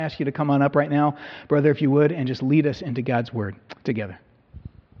ask you to come on up right now, brother, if you would, and just lead us into God's Word together.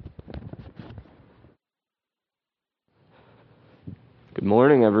 Good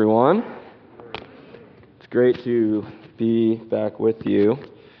morning, everyone. It's great to be back with you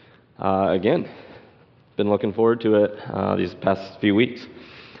again. Been looking forward to it these past few weeks.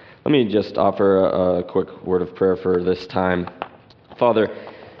 Let me just offer a quick word of prayer for this time. Father,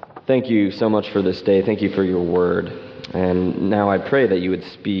 thank you so much for this day. Thank you for your word. And now I pray that you would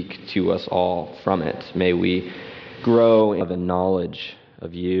speak to us all from it. May we grow in the knowledge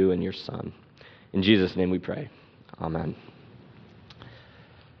of you and your Son. In Jesus' name we pray. Amen.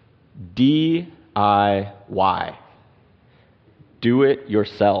 DIY. Do it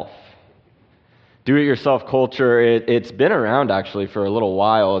yourself. Do-it-yourself culture, it's been around actually for a little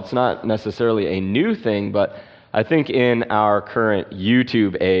while. It's not necessarily a new thing, but I think in our current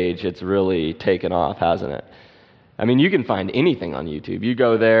YouTube age, it's really taken off, hasn't it? I mean, you can find anything on YouTube. You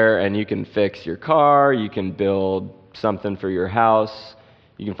go there and you can fix your car, you can build something for your house,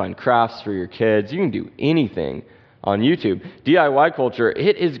 you can find crafts for your kids, you can do anything on YouTube. DIY culture,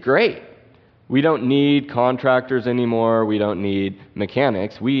 it is great. We don't need contractors anymore, we don't need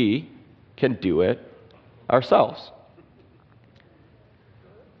mechanics, we can do it ourselves.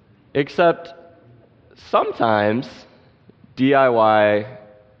 Except sometimes DIY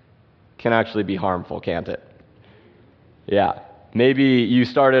can actually be harmful, can't it? Yeah. Maybe you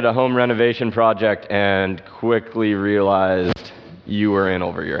started a home renovation project and quickly realized you were in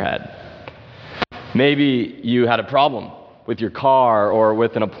over your head. Maybe you had a problem with your car or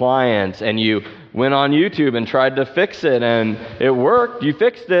with an appliance and you went on YouTube and tried to fix it and it worked. You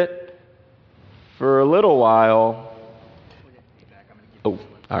fixed it for a little while. Oh,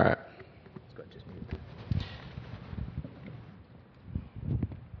 all right.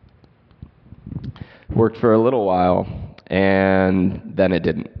 Worked for a little while, and then it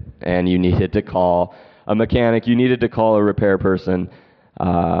didn't. And you needed to call a mechanic, you needed to call a repair person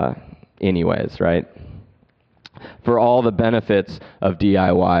anyways, right? For all the benefits of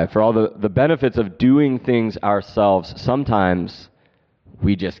DIY, for all the benefits of doing things ourselves, sometimes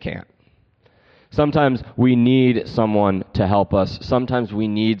we just can't. Sometimes we need someone to help us. Sometimes we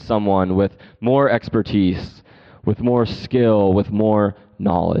need someone with more expertise, with more skill, with more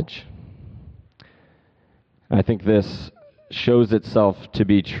knowledge. I think this shows itself to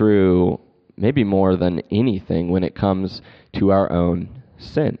be true maybe more than anything when it comes to our own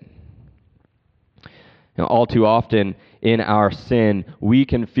sin. All too often in our sin, we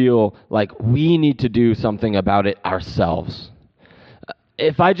can feel like we need to do something about it ourselves.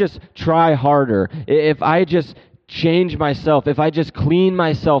 If I just try harder, if I just change myself, if I just clean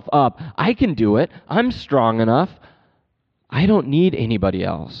myself up, I can do it. I'm strong enough. I don't need anybody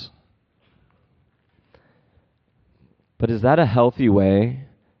else. But is that a healthy way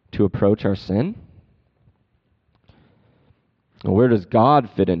to approach our sin? Where does God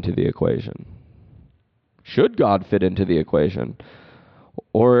fit into the equation? Should God fit into the equation?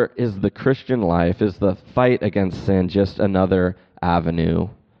 Or is the Christian life, is the fight against sin just another avenue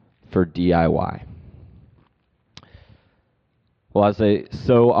for DIY? Well, as they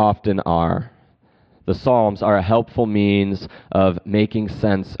so often are, the Psalms are a helpful means of making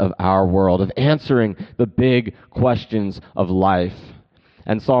sense of our world, of answering the big questions of life.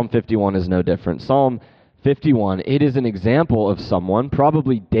 And Psalm 51 is no different. Psalm 51, it is an example of someone,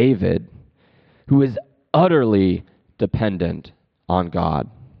 probably David, who is utterly dependent on God.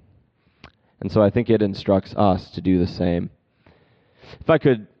 And so I think it instructs us to do the same. If I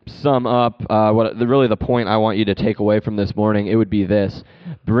could sum up really the point I want you to take away from this morning, it would be this: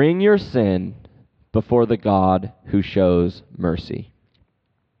 bring your sin before the God who shows mercy.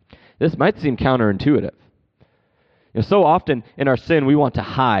 This might seem counterintuitive. So often in our sin, we want to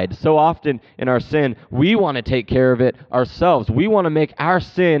hide. So often in our sin, we want to take care of it ourselves. We want to make our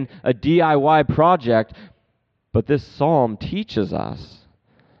sin a DIY project. But this psalm teaches us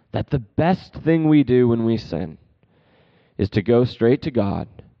that the best thing we do when we sin is to go straight to God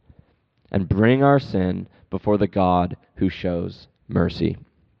and bring our sin before the God who shows mercy.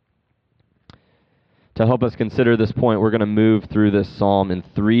 To help us consider this point, we're going to move through this psalm in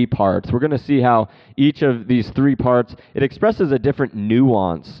three parts. We're going to see how each of these three parts, it expresses a different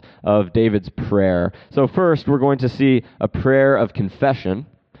nuance of David's prayer. So first, we're going to see a prayer of confession.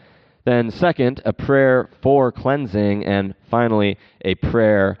 Then second, a prayer for cleansing. And finally, a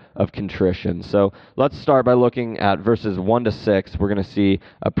prayer of contrition. So let's start by looking at verses 1 to 6. We're going to see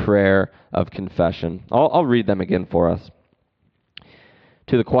a prayer of confession. I'll read them again for us.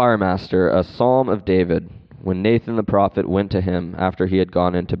 To the choir master, a psalm of David, when Nathan the prophet went to him after he had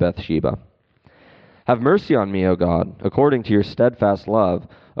gone into Bathsheba. Have mercy on me, O God, according to your steadfast love,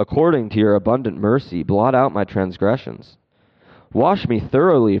 According to your abundant mercy, blot out my transgressions. Wash me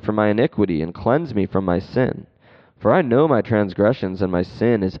thoroughly from my iniquity and cleanse me from my sin. For I know my transgressions, and my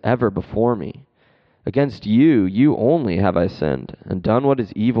sin is ever before me. Against you, you only have I sinned, and done what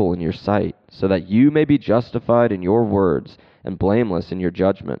is evil in your sight, so that you may be justified in your words and blameless in your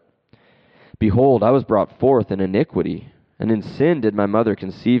judgment. Behold, I was brought forth in iniquity, and in sin did my mother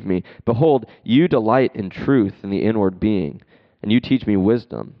conceive me. Behold, you delight in truth in the inward being, and you teach me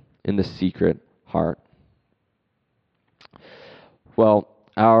wisdom in the secret heart. Well,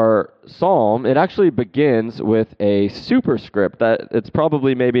 our psalm, it actually begins with a superscript that it's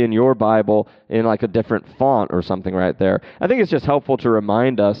probably maybe in your Bible in like a different font or something right there. I think it's just helpful to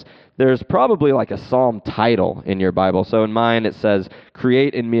remind us there's probably like a psalm title in your Bible. So in mine it says,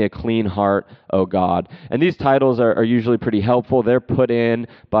 "Create in me a clean heart, O God." And these titles are usually pretty helpful. They're put in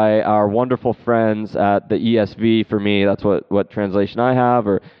by our wonderful friends at the ESV. For me, that's what translation I have,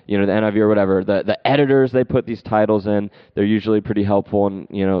 or the NIV or whatever. The editors, they put these titles in. They're usually pretty helpful in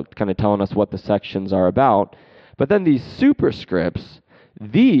kind of telling us what the sections are about. But then these superscripts,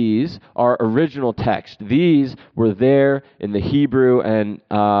 these are original text. These were there in the Hebrew, and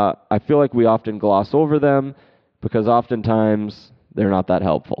I feel like we often gloss over them because oftentimes they're not that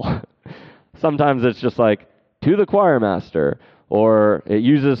helpful. Sometimes it's just like, "to the choir master," or it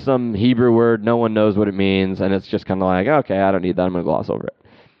uses some Hebrew word, no one knows what it means, and it's just kind of like, okay, I don't need that, I'm going to gloss over it.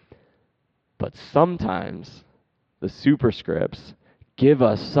 But sometimes the superscripts give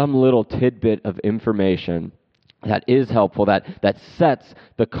us some little tidbit of information that is helpful, that sets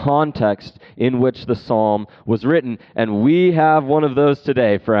the context in which the psalm was written. And we have one of those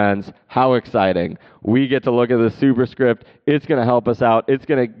today, friends. How exciting. We get to look at the superscript. It's going to help us out. It's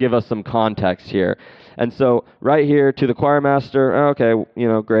going to give us some context here. And so right here, "to the choir master," okay,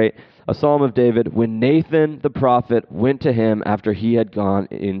 great. A psalm of David, when Nathan the prophet went to him after he had gone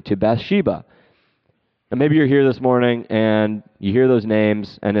into Bathsheba. And maybe you're here this morning and you hear those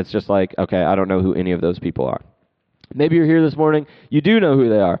names and it's just like, okay, I don't know who any of those people are. Maybe you're here this morning, you do know who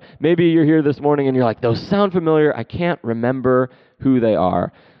they are. Maybe you're here this morning and you're like, those sound familiar, I can't remember who they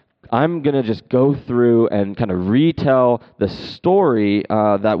are. I'm going to just go through and kind of retell the story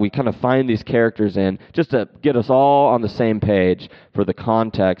that we kind of find these characters in, just to get us all on the same page for the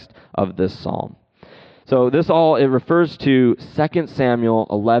context of this psalm. So it refers to 2 Samuel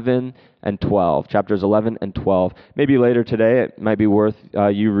 11 and 12, chapters 11 and 12. Maybe later today it might be worth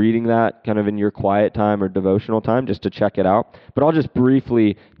you reading that kind of in your quiet time or devotional time just to check it out. But I'll just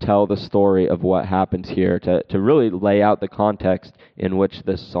briefly tell the story of what happens here to really lay out the context in which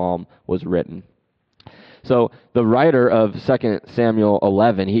this psalm was written. So the writer of 2 Samuel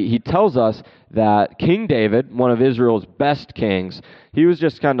 11, he tells us that King David, one of Israel's best kings, he was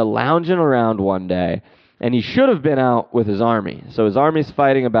just kind of lounging around one day, and he should have been out with his army. So his army's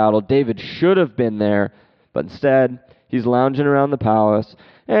fighting a battle. David should have been there, but instead he's lounging around the palace,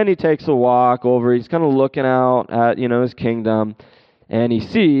 and he takes a walk over. He's kind of looking out at, his kingdom, and he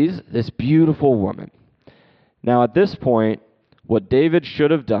sees this beautiful woman. Now at this point, what David should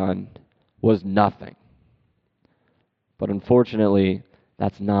have done was nothing. But unfortunately,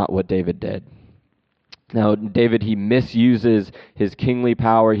 that's not what David did. Now, David, he misuses his kingly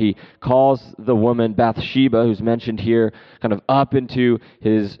power. He calls the woman Bathsheba, who's mentioned here, kind of up into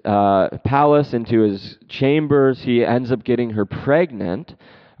his palace, into his chambers. He ends up getting her pregnant.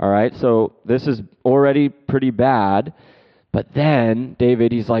 All right, so this is already pretty bad. But then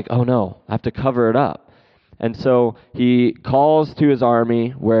David, he's like, oh no, I have to cover it up. And so he calls to his army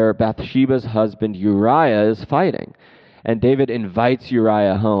where Bathsheba's husband Uriah is fighting. And David invites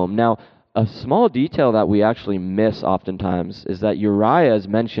Uriah home. Now, a small detail that we actually miss oftentimes is that Uriah is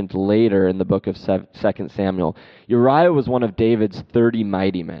mentioned later in the book of 2 Samuel. Uriah was one of David's 30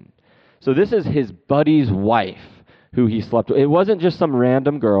 mighty men. So this is his buddy's wife who he slept with. It wasn't just some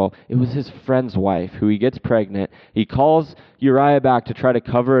random girl. It was his friend's wife who he gets pregnant. He calls Uriah back to try to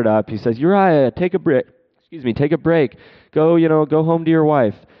cover it up. He says, Uriah, take a break. Go home to your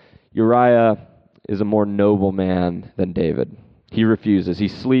wife. Uriah is a more noble man than David. He refuses. He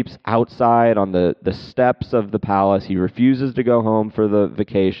sleeps outside on the steps of the palace. He refuses to go home for the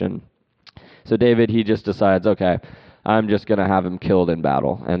vacation. So David, he just decides, okay, I'm just going to have him killed in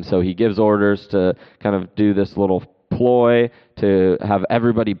battle. And so he gives orders to kind of do this little ploy to have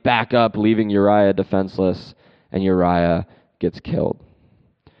everybody back up, leaving Uriah defenseless, and Uriah gets killed.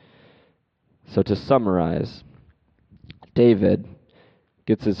 So to summarize, David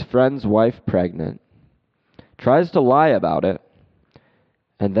gets his friend's wife pregnant, tries to lie about it,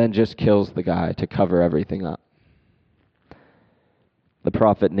 and then just kills the guy to cover everything up. The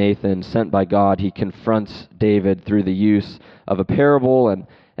prophet Nathan, sent by God, he confronts David through the use of a parable, and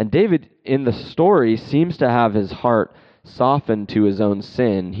And David, in the story, seems to have his heart softened to his own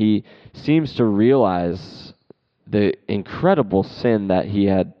sin. He seems to realize the incredible sin that he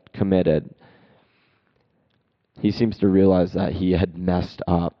had committed. He seems to realize that he had messed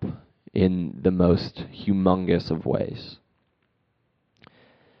up in the most humongous of ways.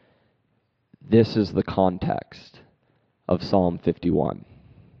 This is the context of Psalm 51.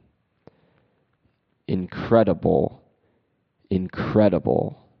 Incredible,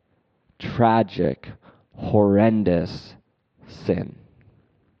 tragic, horrendous sin.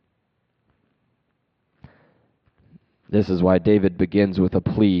 This is why David begins with a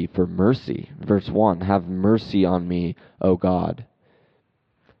plea for mercy. Verse 1, have mercy on me, O God.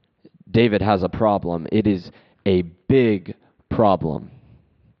 David has a problem. It is a big problem.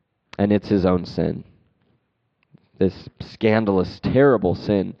 And it's his own sin. This scandalous, terrible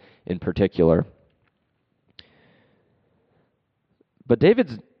sin in particular. But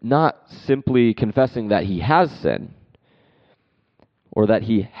David's not simply confessing that he has sinned, or that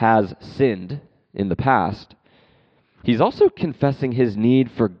he has sinned in the past. He's also confessing his need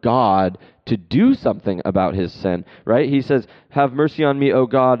for God to do something about his sin, right? He says, have mercy on me, O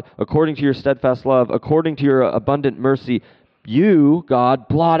God, according to your steadfast love, according to your abundant mercy. You, God,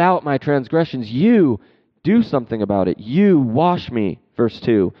 blot out my transgressions. You do something about it. You wash me, verse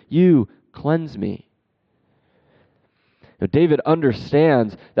 2. You cleanse me. Now, David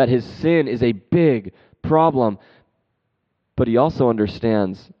understands that his sin is a big problem, but he also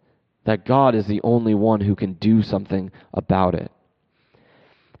understands that God is the only one who can do something about it.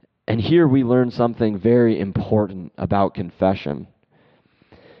 And here we learn something very important about confession.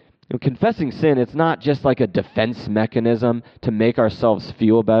 Confessing sin, it's not just like a defense mechanism to make ourselves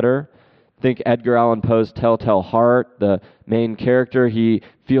feel better. Think Edgar Allan Poe's Telltale Heart, the main character, he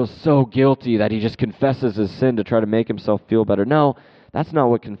feels so guilty that he just confesses his sin to try to make himself feel better. No, that's not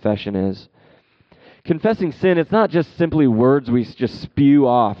what confession is. Confessing sin, it's not just simply words we just spew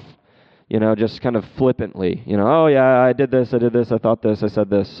off, just kind of flippantly. Oh yeah, I did this, I thought this, I said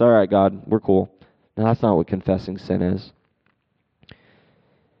this. All right, God, we're cool. No, that's not what confessing sin is.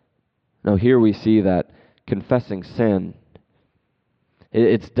 No, here we see that confessing sin,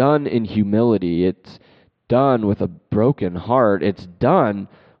 it's done in humility. It's done with a broken heart. It's done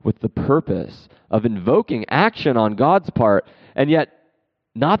with the purpose of invoking action on God's part, and yet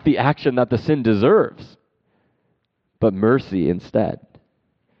not the action that the sin deserves, but mercy instead.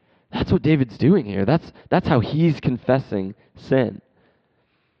 That's what David's doing here. That's how he's confessing sin.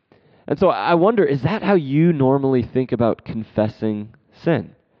 And so I wonder, is that how you normally think about confessing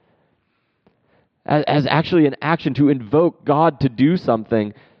sin? As actually an action to invoke God to do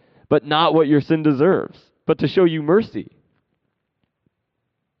something, but not what your sin deserves, but to show you mercy.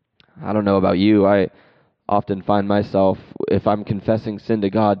 I don't know about you. I often find myself, if I'm confessing sin to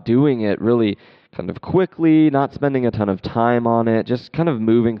God, doing it really kind of quickly, not spending a ton of time on it, just kind of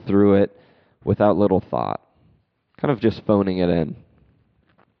moving through it without little thought, kind of just phoning it in.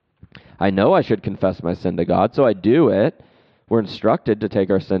 I know I should confess my sin to God, so I do it. We're instructed to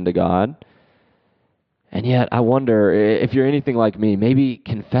take our sin to God. And yet, I wonder, if you're anything like me, maybe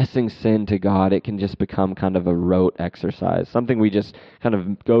confessing sin to God, it can just become kind of a rote exercise, something we just kind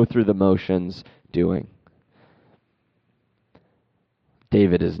of go through the motions doing.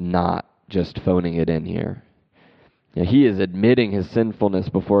 David is not just phoning it in here. He is admitting his sinfulness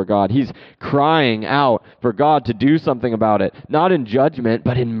before God. He's crying out for God to do something about it, not in judgment,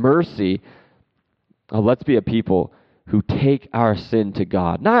 but in mercy. Oh, let's be a people who take our sin to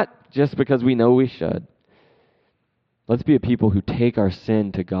God, not just because we know we should. Let's be a people who take our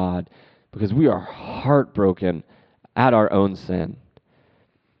sin to God because we are heartbroken at our own sin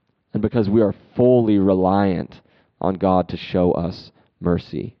and because we are fully reliant on God to show us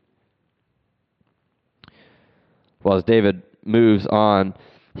mercy. Well, as David moves on,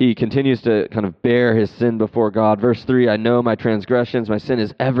 he continues to kind of bear his sin before God. Verse 3, I know my transgressions, my sin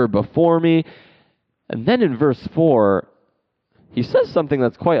is ever before me. And then in verse 4, he says something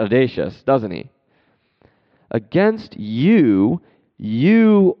that's quite audacious, doesn't he? Against you,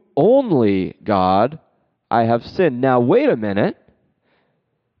 you only, God, I have sinned. Now, wait a minute.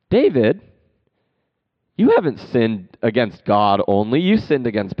 David, you haven't sinned against God only. You sinned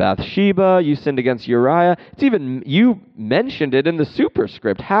against Bathsheba. You sinned against Uriah. It's even, you mentioned it in the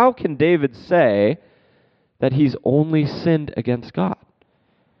superscript. How can David say that he's only sinned against God?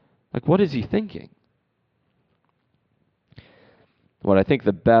 Like, what is he thinking? What I think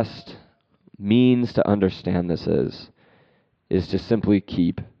the best means to understand this is to simply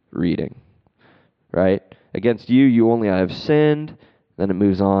keep reading, right? Against you, you only I have sinned. Then it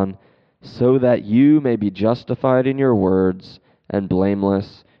moves on, so that you may be justified in your words and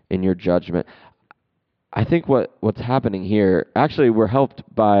blameless in your judgment. I think what's happening here, actually we're helped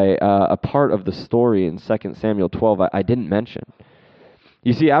by a part of the story in 2 Samuel 12 I didn't mention.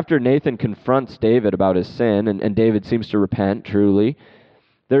 You see, after Nathan confronts David about his sin, and David seems to repent truly,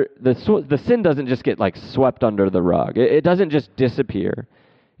 the sin doesn't just get like swept under the rug. It doesn't just disappear.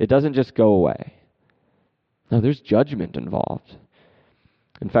 It doesn't just go away. No, there's judgment involved.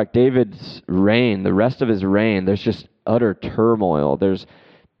 In fact, David's reign, the rest of his reign, there's just utter turmoil. There's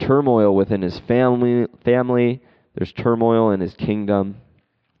turmoil within his family. There's turmoil in his kingdom.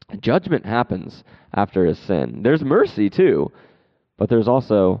 Judgment happens after his sin. There's mercy too, but there's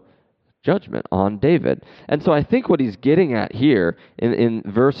also judgment on David. And so I think what he's getting at here in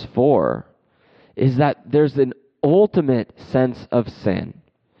verse 4 is that there's an ultimate sense of sin,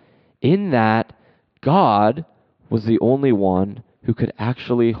 in that God was the only one who could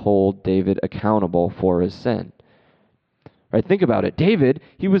actually hold David accountable for his sin. Right? Think about it. David,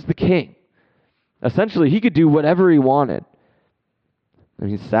 he was the king. Essentially, he could do whatever he wanted. I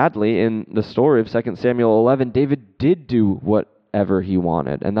mean, sadly, in the story of 2 Samuel 11, David did do whatever he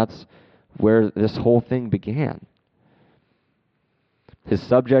wanted, and that's where this whole thing began. His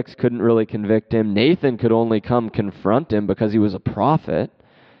subjects couldn't really convict him. Nathan could only come confront him because he was a prophet.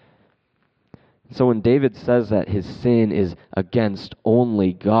 So when David says that his sin is against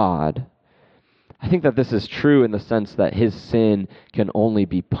only God, I think that this is true in the sense that his sin can only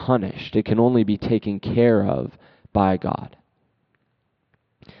be punished. It can only be taken care of by God.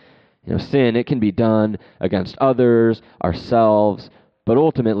 Sin, it can be done against others, ourselves, but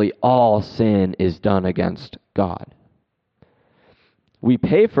ultimately all sin is done against God. We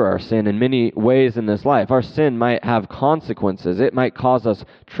pay for our sin in many ways in this life. Our sin might have consequences. It might cause us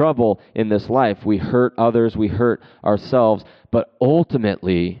trouble in this life. We hurt others, we hurt ourselves, but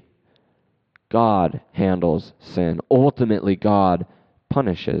ultimately, God handles sin. Ultimately, God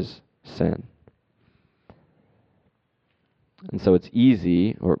punishes sin. And so it's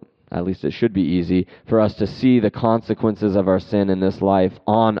easy, or at least it should be easy, for us to see the consequences of our sin in this life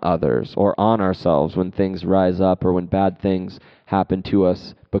on others or on ourselves when things rise up or when bad things happen to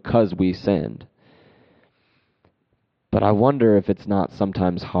us because we sinned. But I wonder if it's not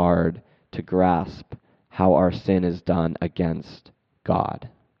sometimes hard to grasp how our sin is done against God.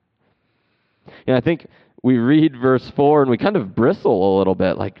 I think we read verse 4 and we kind of bristle a little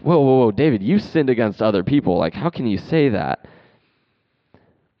bit, like, whoa, David, you sinned against other people. Like, how can you say that?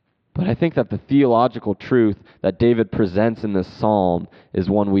 But I think that the theological truth that David presents in this psalm is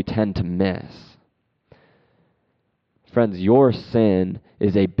one we tend to miss. Friends, your sin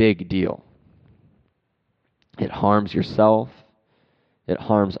is a big deal. It harms yourself. It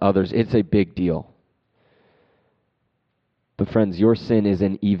harms others. It's a big deal. But friends, your sin is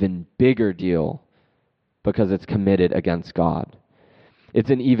an even bigger deal because it's committed against God. It's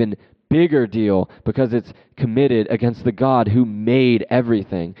an even bigger deal because it's committed against the God who made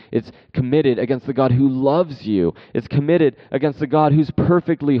everything. It's committed against the God who loves you. It's committed against the God who's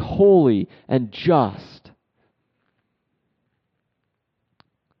perfectly holy and just.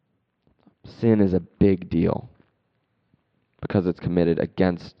 Sin is a big deal because it's committed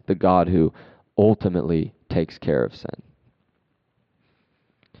against the God who ultimately takes care of sin.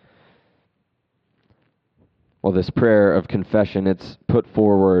 Well, this prayer of confession, it's put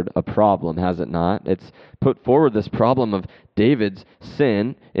forward a problem, has it not? It's put forward this problem of David's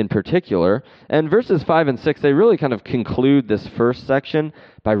sin in particular. And verses 5 and 6, they really kind of conclude this first section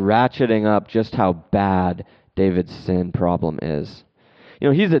by ratcheting up just how bad David's sin problem is.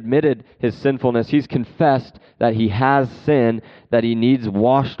 He's admitted his sinfulness. He's confessed that he has sin, that he needs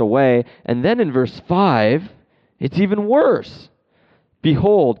washed away. And then in verse 5, it's even worse.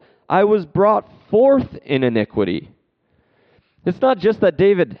 Behold, I was brought forth in iniquity. It's not just that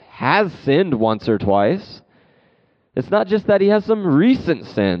David has sinned once or twice. It's not just that he has some recent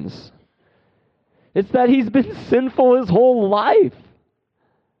sins. It's that he's been sinful his whole life.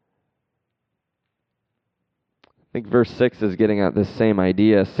 I think verse 6 is getting at this same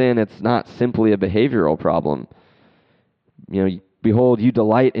idea. Sin, it's not simply a behavioral problem. Behold, you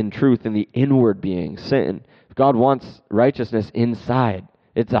delight in truth in the inward being. Sin. God wants righteousness inside.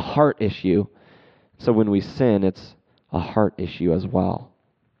 It's a heart issue. So when we sin, it's a heart issue as well.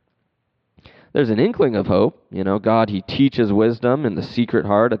 There's an inkling of hope. God, he teaches wisdom in the secret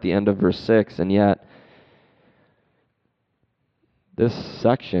heart at the end of verse 6, and yet this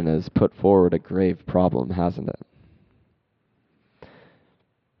section has put forward a grave problem, hasn't it?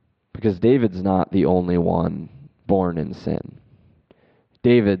 Because David's not the only one born in sin.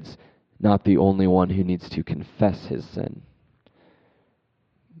 David's not the only one who needs to confess his sin.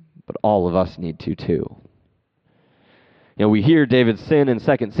 But all of us need to too. We hear David's sin in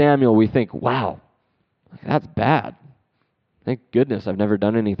 2 Samuel, we think, wow, that's bad. Thank goodness I've never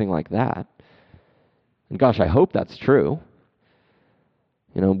done anything like that. And gosh, I hope that's true.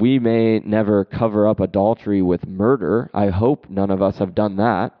 We may never cover up adultery with murder. I hope none of us have done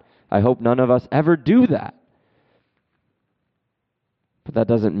that. I hope none of us ever do that. But that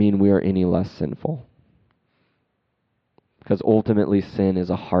doesn't mean we are any less sinful. Because ultimately sin is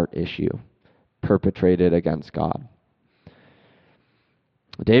a heart issue perpetrated against God.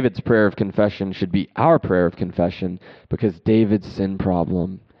 David's prayer of confession should be our prayer of confession because David's sin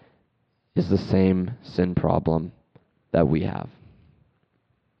problem is the same sin problem that we have.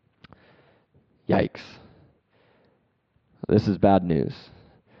 Yikes. This is bad news.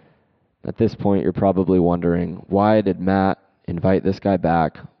 At this point, you're probably wondering, why did Matt invite this guy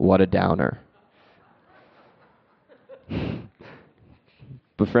back? What a downer.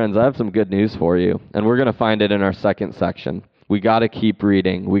 But friends, I have some good news for you, and we're going to find it in our second section. We got to keep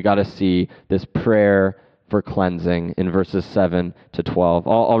reading. We got to see this prayer for cleansing in verses 7 to 12.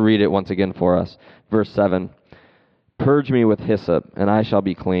 I'll read it once again for us. Verse 7, "Purge me with hyssop, and I shall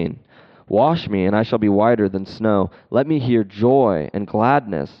be clean. Wash me, and I shall be whiter than snow. Let me hear joy and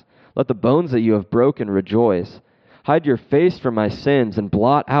gladness. Let the bones that you have broken rejoice. Hide your face from my sins, and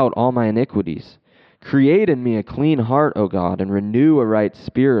blot out all my iniquities. Create in me a clean heart, O God, and renew a right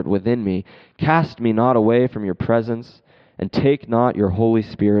spirit within me. Cast me not away from your presence, and take not your Holy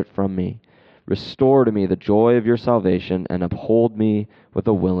Spirit from me. Restore to me the joy of your salvation, and uphold me with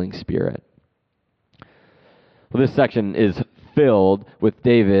a willing spirit." Well, this section is filled with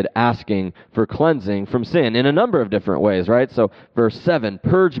David asking for cleansing from sin in a number of different ways, right? So verse 7,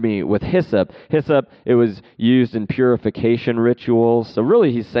 "Purge me with hyssop." Hyssop, it was used in purification rituals. So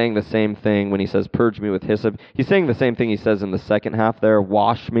really he's saying the same thing when he says, "Purge me with hyssop." He's saying the same thing he says in the second half there,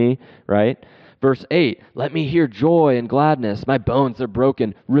 "Wash me," right? Verse 8, "Let me hear joy and gladness. My bones are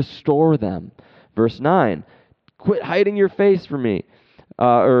broken. Restore them." Verse 9, "Quit hiding your face from me."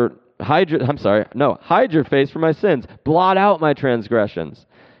 Hide your face from my sins. Blot out my transgressions.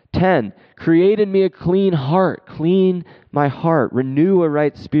 10, "Create in me a clean heart." Clean my heart. Renew a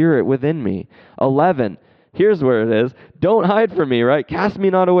right spirit within me. 11, here's where it is. "Don't hide from me," right? "Cast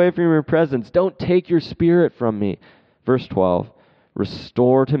me not away from your presence. Don't take your spirit from me." Verse 12,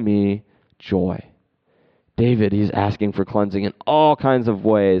 "Restore to me joy." David, he's asking for cleansing in all kinds of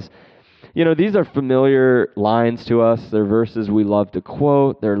ways. These are familiar lines to us. They're verses we love to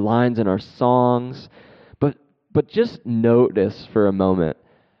quote. They're lines in our songs. But just notice for a moment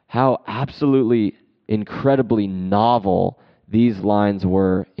how absolutely incredibly novel these lines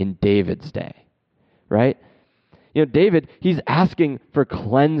were in David's day, right? David, he's asking for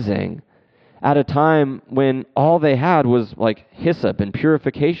cleansing at a time when all they had was like hyssop and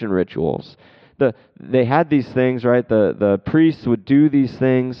purification rituals. They had these things, right? The priests would do these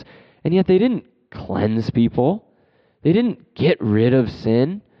things, and yet they didn't cleanse people. They didn't get rid of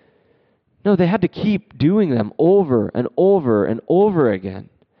sin. No, they had to keep doing them over and over and over again.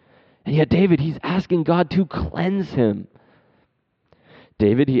 And yet David, he's asking God to cleanse him.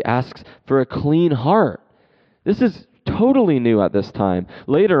 David, he asks for a clean heart. This is totally new at this time.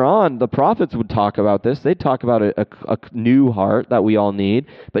 Later on, the prophets would talk about this. They'd talk about a new heart that we all need.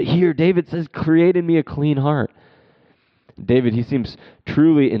 But here, David says, "Create in me a clean heart." David, he seems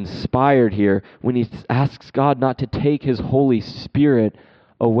truly inspired here when he asks God not to take his Holy Spirit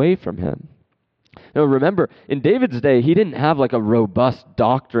away from him. Now, remember, in David's day, he didn't have like a robust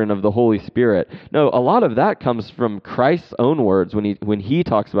doctrine of the Holy Spirit. No, a lot of that comes from Christ's own words when he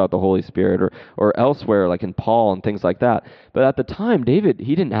talks about the Holy Spirit or elsewhere, like in Paul and things like that. But at the time, David,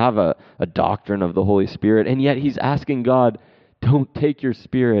 he didn't have a doctrine of the Holy Spirit, and yet he's asking God, "Don't take your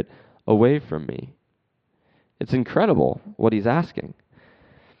Spirit away from me." It's incredible what he's asking.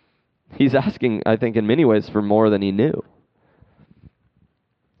 He's asking, I think, in many ways for more than he knew.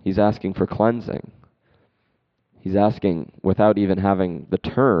 He's asking for cleansing. He's asking, without even having the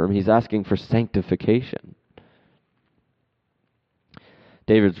term, he's asking for sanctification.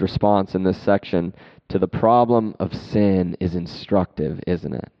 David's response in this section to the problem of sin is instructive,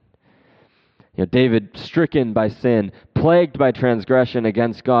 isn't it? David, stricken by sin, plagued by transgression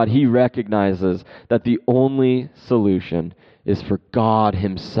against God, he recognizes that the only solution is for God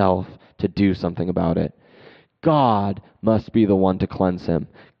himself to do something about it. God must be the one to cleanse him.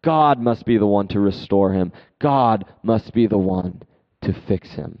 God must be the one to restore him. God must be the one to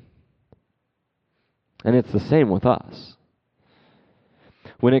fix him. And it's the same with us.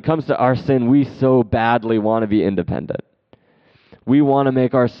 When it comes to our sin, we so badly want to be independent. We want to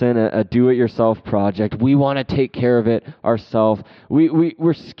make our sin a do-it-yourself project. We want to take care of it ourselves.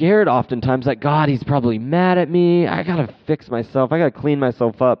 We're scared oftentimes that God, he's probably mad at me. I got to fix myself. I got to clean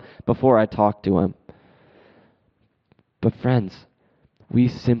myself up before I talk to him. But friends, we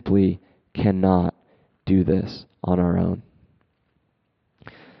simply cannot do this on our own.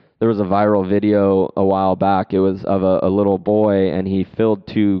 There was a viral video a while back. It was of a little boy, and he filled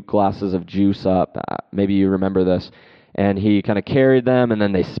 2 glasses of juice up. Maybe you remember this. And he kind of carried them, and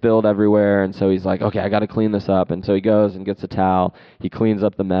then they spilled everywhere. And so he's like, okay, I got to clean this up. And so he goes and gets a towel. He cleans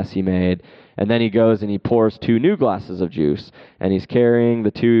up the mess he made. And then he goes and he pours 2 new glasses of juice. And he's carrying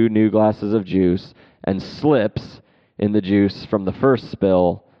the 2 new glasses of juice and slips in the juice from the first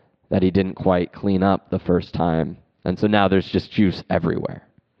spill that he didn't quite clean up the first time. And so now there's just juice everywhere.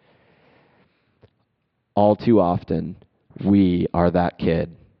 All too often, we are that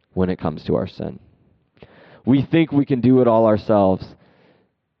kid when it comes to our sin. We think we can do it all ourselves,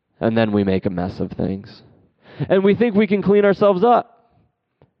 and then we make a mess of things. And we think we can clean ourselves up,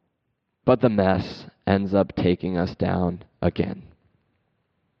 but the mess ends up taking us down again.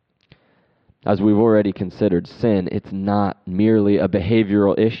 As we've already considered, sin, it's not merely a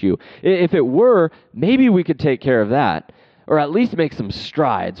behavioral issue. If it were, maybe we could take care of that, or at least make some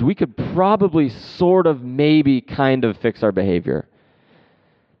strides. We could probably sort of maybe kind of fix our behavior.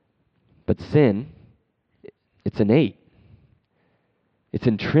 But sin, it's innate. It's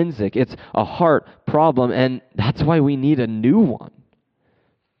intrinsic. It's a heart problem, and that's why we need a new one.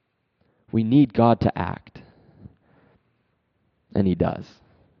 We need God to act. And he does.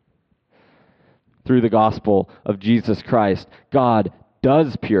 Through the gospel of Jesus Christ, God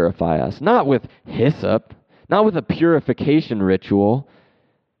does purify us, not with hyssop, not with a purification ritual,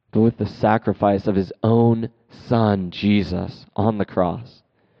 but with the sacrifice of his own Son, Jesus, on the cross.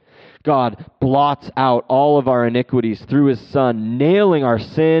 God blots out all of our iniquities through his Son, nailing our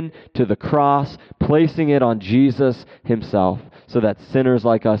sin to the cross, placing it on Jesus himself, so that sinners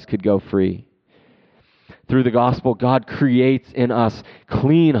like us could go free. Through the gospel, God creates in us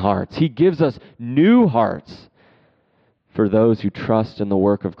clean hearts. He gives us new hearts for those who trust in the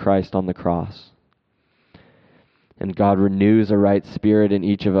work of Christ on the cross. And God renews a right spirit in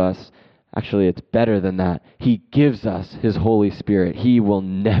each of us. Actually, it's better than that. He gives us his Holy Spirit. He will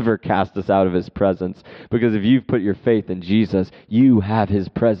never cast us out of his presence, because if you've put your faith in Jesus, you have his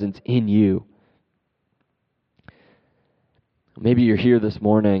presence in you. Maybe you're here this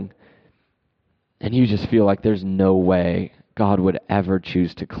morning and you just feel like there's no way God would ever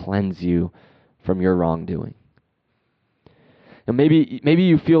choose to cleanse you from your wrongdoing. And maybe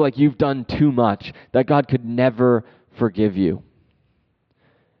you feel like you've done too much, that God could never forgive you.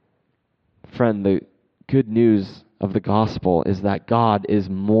 Friend, the good news of the gospel is that God is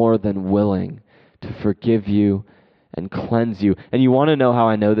more than willing to forgive you and cleanse you. And you want to know how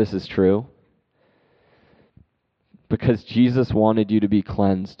I know this is true? Because Jesus wanted you to be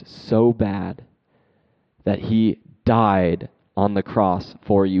cleansed so bad that he died on the cross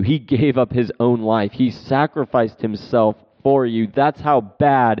for you. He gave up his own life. He sacrificed himself for you. That's how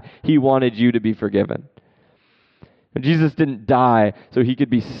bad he wanted you to be forgiven. And Jesus didn't die so he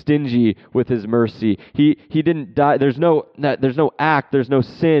could be stingy with his mercy. He didn't die. There's no act, there's no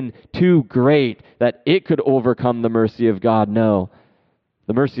sin too great that it could overcome the mercy of God. No.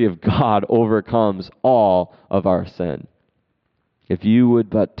 The mercy of God overcomes all of our sin. If you would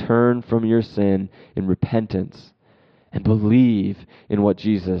but turn from your sin in repentance and believe in what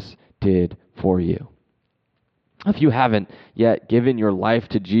Jesus did for you. If you haven't yet given your life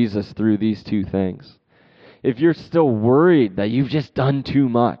to Jesus through these 2 things, if you're still worried that you've just done too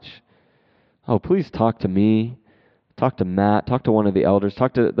much, please talk to me, talk to Matt, talk to one of the elders,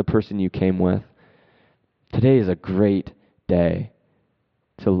 talk to the person you came with. Today is a great day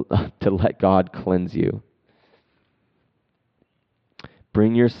to let God cleanse you.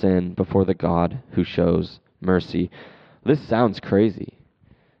 Bring your sin before the God who shows mercy. This sounds crazy.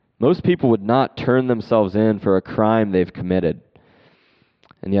 Most people would not turn themselves in for a crime they've committed.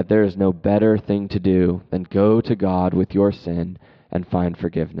 And yet there is no better thing to do than go to God with your sin and find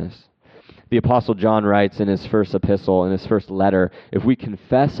forgiveness. The Apostle John writes in his first epistle, in his first letter, if we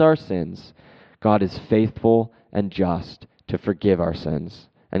confess our sins, God is faithful and just to forgive our sins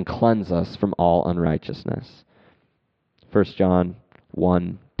and cleanse us from all unrighteousness. 1 John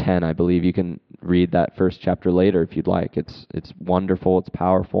 1:10, I believe. You can read that first chapter later if you'd like. It's wonderful, it's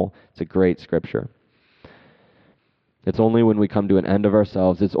powerful, it's a great scripture. It's only when we come to an end of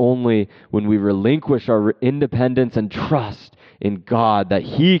ourselves, it's only when we relinquish our independence and trust in God that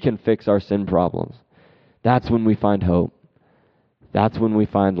he can fix our sin problems. That's when we find hope. That's when we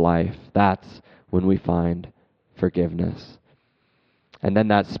find life. That's when we find forgiveness. And then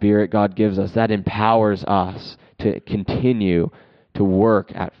that Spirit God gives us, that empowers us to continue to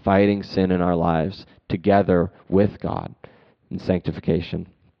work at fighting sin in our lives together with God in sanctification.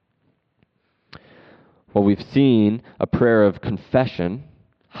 Well, we've seen a prayer of confession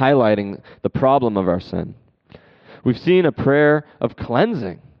highlighting the problem of our sin. We've seen a prayer of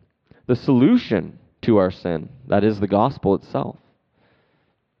cleansing, the solution to our sin, that is the gospel itself.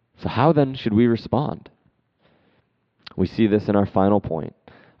 So how then should we respond? We see this in our final point,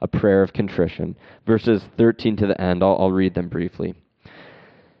 a prayer of contrition. Verses 13 to the end, I'll read them briefly.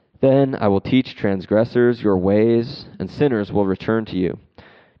 Then I will teach transgressors your ways, and sinners will return to you.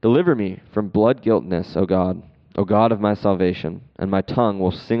 Deliver me from blood guiltness, O God of my salvation, and my tongue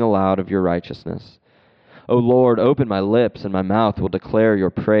will sing aloud of your righteousness. O Lord, open my lips, and my mouth will declare your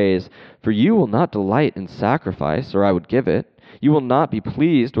praise. For you will not delight in sacrifice, or I would give it. You will not be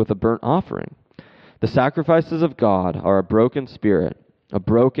pleased with a burnt offering. The sacrifices of God are a broken spirit, a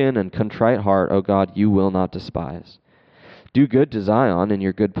broken and contrite heart, O God, you will not despise. Do good to Zion in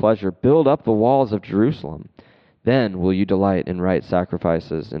your good pleasure. Build up the walls of Jerusalem. Then will you delight in right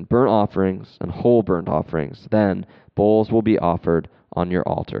sacrifices, in burnt offerings and whole burnt offerings. Then bulls will be offered on your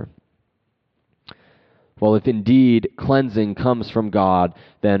altar. Well, if indeed cleansing comes from God,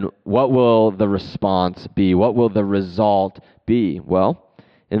 then what will the response be? What will the result be? Well,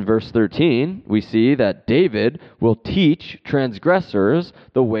 in verse 13, we see that David will teach transgressors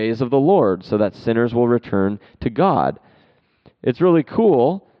the ways of the Lord so that sinners will return to God. It's really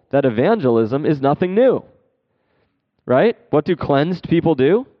cool that evangelism is nothing new, right? What do cleansed people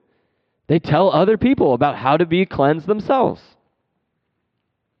do? They tell other people about how to be cleansed themselves.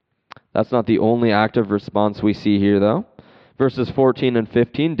 That's not the only active response we see here, though. Verses 14 and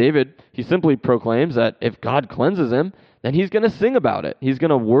 15, David, he simply proclaims that if God cleanses him, then he's going to sing about it. He's going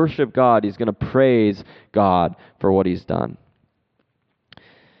to worship God. He's going to praise God for what he's done.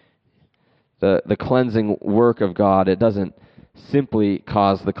 The cleansing work of God, it doesn't simply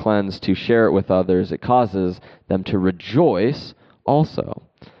cause the cleansed to share it with others. It causes them to rejoice also.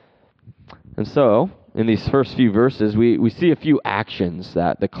 And so, in these first few verses, we see a few actions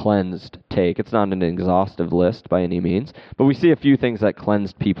that the cleansed take. It's not an exhaustive list by any means, but we see a few things that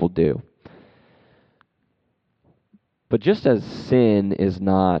cleansed people do. But just as sin is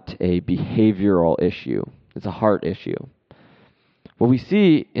not a behavioral issue, it's a heart issue. What we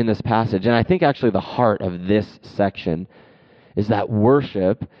see in this passage, and I think actually the heart of this section, is that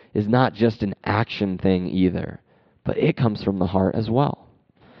worship is not just an action thing either, but it comes from the heart as well.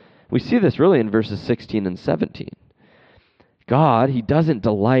 We see this really in verses 16 and 17. God, he doesn't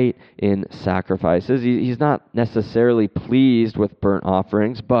delight in sacrifices. He's not necessarily pleased with burnt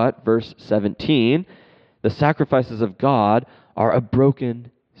offerings, but verse 17, the sacrifices of God are a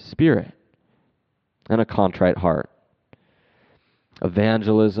broken spirit and a contrite heart.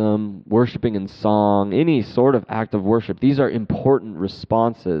 Evangelism, worshiping in song, any sort of act of worship, these are important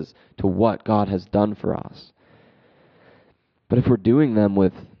responses to what God has done for us. But if we're doing them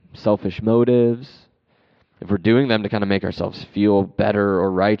with selfish motives, if we're doing them to kind of make ourselves feel better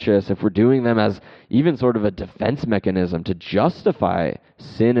or righteous, if we're doing them as even sort of a defense mechanism to justify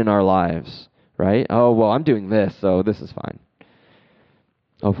sin in our lives, right? Oh, well, I'm doing this, so this is fine.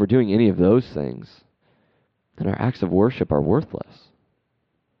 Oh, if we're doing any of those things, then our acts of worship are worthless.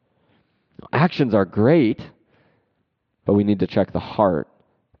 Actions are great, but we need to check the heart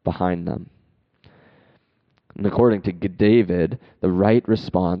behind them. And according to David, the right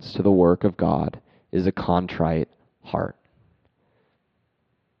response to the work of God is a contrite heart.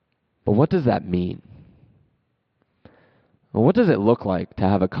 But what does that mean? Well, what does it look like to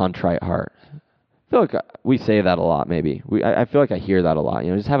have a contrite heart? I feel like we say that a lot, maybe. I feel like I hear that a lot.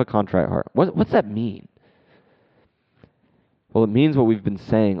 Just have a contrite heart. What's that mean? Well, it means what we've been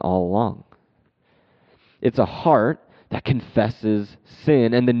saying all along. It's a heart that confesses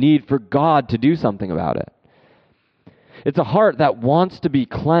sin and the need for God to do something about it. It's a heart that wants to be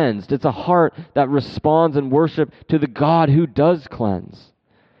cleansed. It's a heart that responds in worship to the God who does cleanse.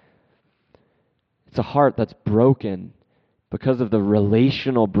 It's a heart that's broken because of the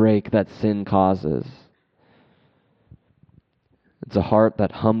relational break that sin causes. It's a heart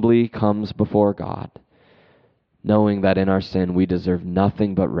that humbly comes before God, knowing that in our sin we deserve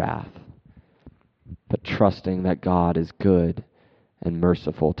nothing but wrath, but trusting that God is good and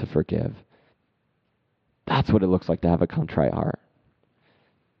merciful to forgive. That's what it looks like to have a contrite heart.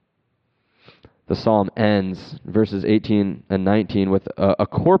 The psalm ends, verses 18 and 19, with a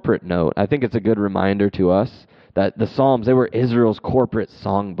corporate note. I think it's a good reminder to us that the Psalms, they were Israel's corporate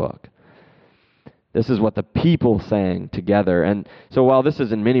songbook. This is what the people sang together. And so while this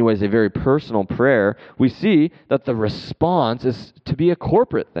is in many ways a very personal prayer, we see that the response is to be a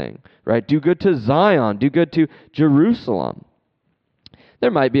corporate thing, right? Do good to Zion, do good to Jerusalem.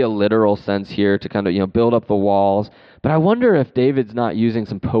 There might be a literal sense here to kind of, build up the walls, but I wonder if David's not using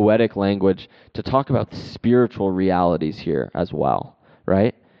some poetic language to talk about spiritual realities here as well,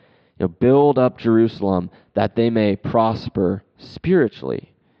 right? Build up Jerusalem that they may prosper spiritually.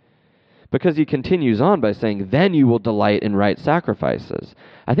 Because he continues on by saying, then you will delight in right sacrifices.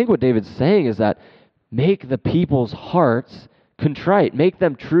 I think what David's saying is that make the people's hearts contrite. Make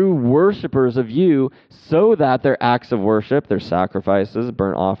them true worshipers of you so that their acts of worship, their sacrifices,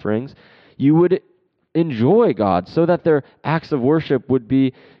 burnt offerings, you would enjoy God, so that their acts of worship would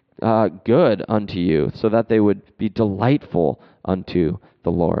be good unto you, so that they would be delightful unto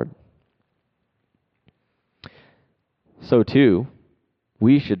the Lord. So too,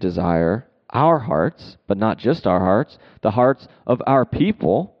 we should desire our hearts, but not just our hearts, the hearts of our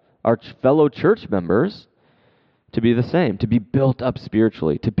people, our fellow church members, to be the same, to be built up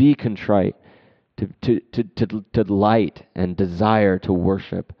spiritually, to be contrite, to delight and desire to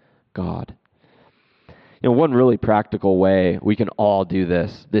worship God. One really practical way we can all do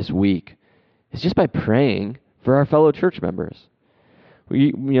this week is just by praying for our fellow church members.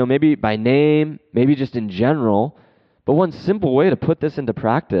 Maybe by name, maybe just in general. But one simple way to put this into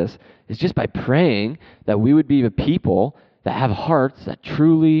practice is just by praying that we would be a people that have hearts that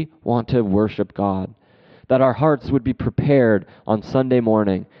truly want to worship God, that our hearts would be prepared on Sunday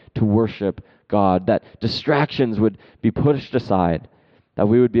morning to worship God, that distractions would be pushed aside, that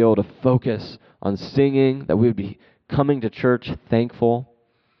we would be able to focus on singing, that we would be coming to church thankful.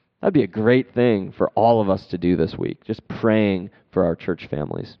 That'd be a great thing for all of us to do this week, just praying for our church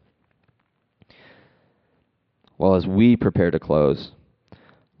families. Well, as we prepare to close,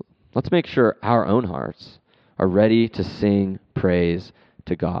 let's make sure our own hearts are ready to sing praise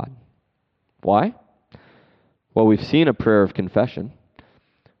to God. Why? Well, we've seen a prayer of confession.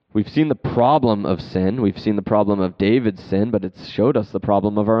 We've seen the problem of sin. We've seen the problem of David's sin, but it's showed us the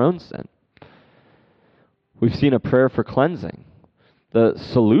problem of our own sin. We've seen a prayer for cleansing, the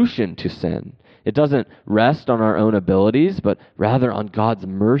solution to sin. It doesn't rest on our own abilities, but rather on God's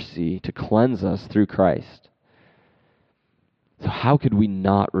mercy to cleanse us through Christ. So how could we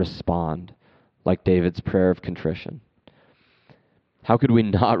not respond like David's prayer of contrition? How could we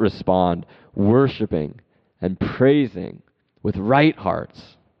not respond worshiping and praising with right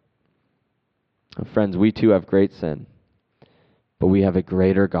hearts? Friends, we too have great sin, but we have a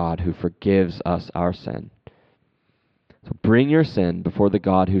greater God who forgives us our sin. So bring your sin before the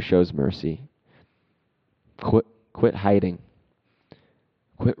God who shows mercy. Quit hiding.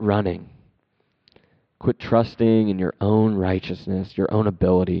 Quit running. Quit trusting in your own righteousness, your own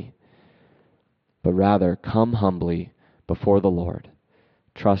ability, but rather come humbly before the Lord,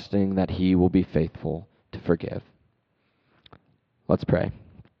 trusting that He will be faithful to forgive. Let's pray.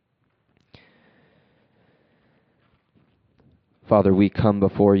 Father, we come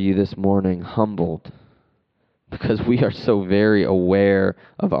before you this morning humbled because we are so very aware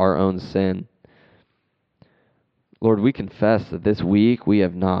of our own sin. Lord, we confess that this week we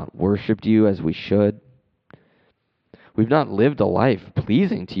have not worshiped you as we should. We've not lived a life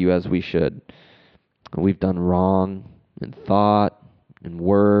pleasing to you as we should. We've done wrong in thought, in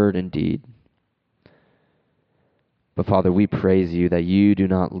word, and deed. But Father, we praise you that you do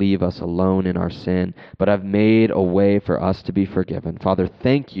not leave us alone in our sin, but have made a way for us to be forgiven. Father,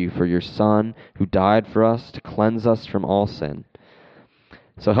 thank you for your Son who died for us to cleanse us from all sin.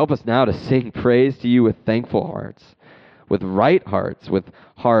 So help us now to sing praise to you with thankful hearts, with right hearts, with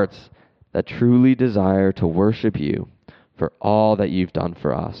hearts that truly desire to worship you for all that you've done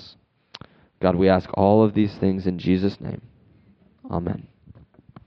for us. God, we ask all of these things in Jesus' name. Amen.